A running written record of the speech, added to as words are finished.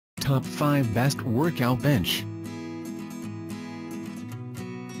Top 5 Best Workout Bench.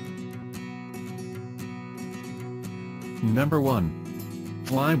 Number 1.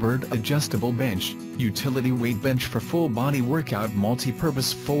 FLYBIRD Adjustable Bench, Utility Weight Bench for Full Body Workout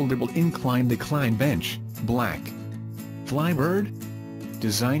Multi-Purpose Foldable Incline-Decline Bench, Black. FLYBIRD?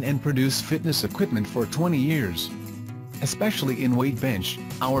 Design and produce fitness equipment for 20 years. Especially in weight bench,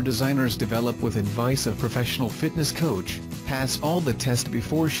 our designers develop with advice of professional fitness coach, pass all the tests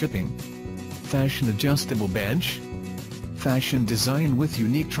before shipping. Fashion Adjustable Bench? Fashion design with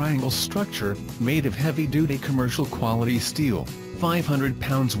unique triangle structure, made of heavy-duty commercial quality steel, 500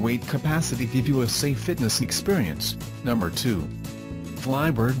 pounds weight capacity give you a safe fitness experience. Number 2.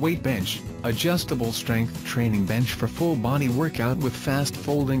 FLYBIRD Weight Bench, Adjustable Strength Training Bench for Full Body Workout with Fast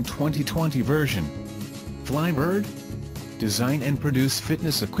Folding 2020 version. FLYBIRD? Design and produce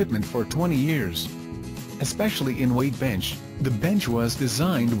fitness equipment for 20 years. Especially in weight bench, the bench was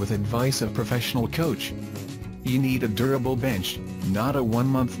designed with advice of professional coach. You need a durable bench, not a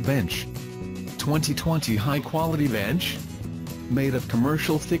one-month bench. 2020 high-quality bench? Made of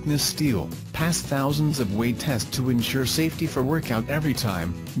commercial thickness steel, pass thousands of weight tests to ensure safety for workout every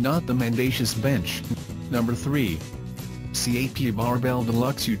time, not the mendacious bench. Number 3. CAP Barbell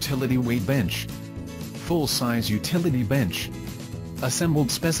Deluxe Utility Weight Bench. Full-size utility bench.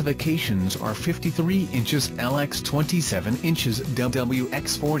 Assembled specifications are 53 inches LX 27 inches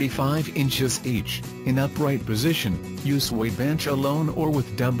WX 45 inches H, in upright position, use weight bench alone or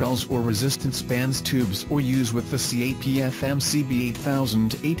with dumbbells or resistance bands tubes or use with the CAP FMCB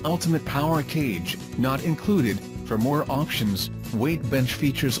 8008 Ultimate Power Cage, not included. For more options, weight bench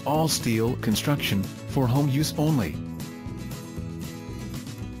features all steel construction, for home use only.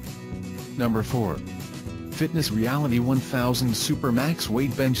 Number 4. Fitness Reality 1000 Supermax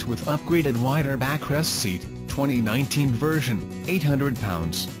Weight Bench with upgraded wider backrest seat, 2019 version, 800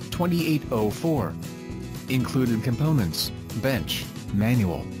 pounds, 2804. Included components: bench,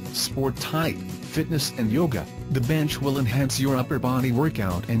 manual, sport type, fitness and yoga. The bench will enhance your upper body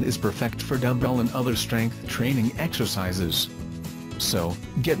workout and is perfect for dumbbell and other strength training exercises. So,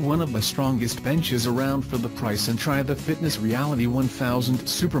 get one of the strongest benches around for the price and try the Fitness Reality 1000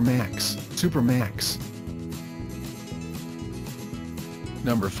 Supermax.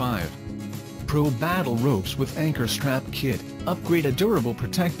 Number 5. Pro Battle Ropes with Anchor Strap Kit, upgraded durable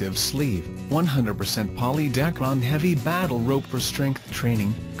protective sleeve, 100% polydacron heavy battle rope for strength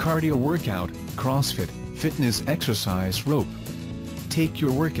training, cardio workout, CrossFit, fitness exercise rope. Take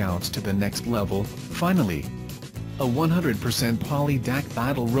your workouts to the next level. Finally, a 100% polydac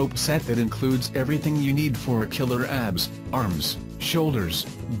battle rope set that includes everything you need for a killer abs, arms, shoulders,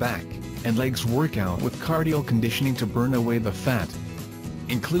 back, and legs workout with cardio conditioning to burn away the fat.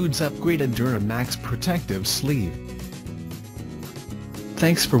 Includes upgraded Duramax protective sleeve.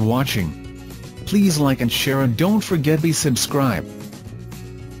 Thanks for watching. Please like and share and don't forget to subscribe.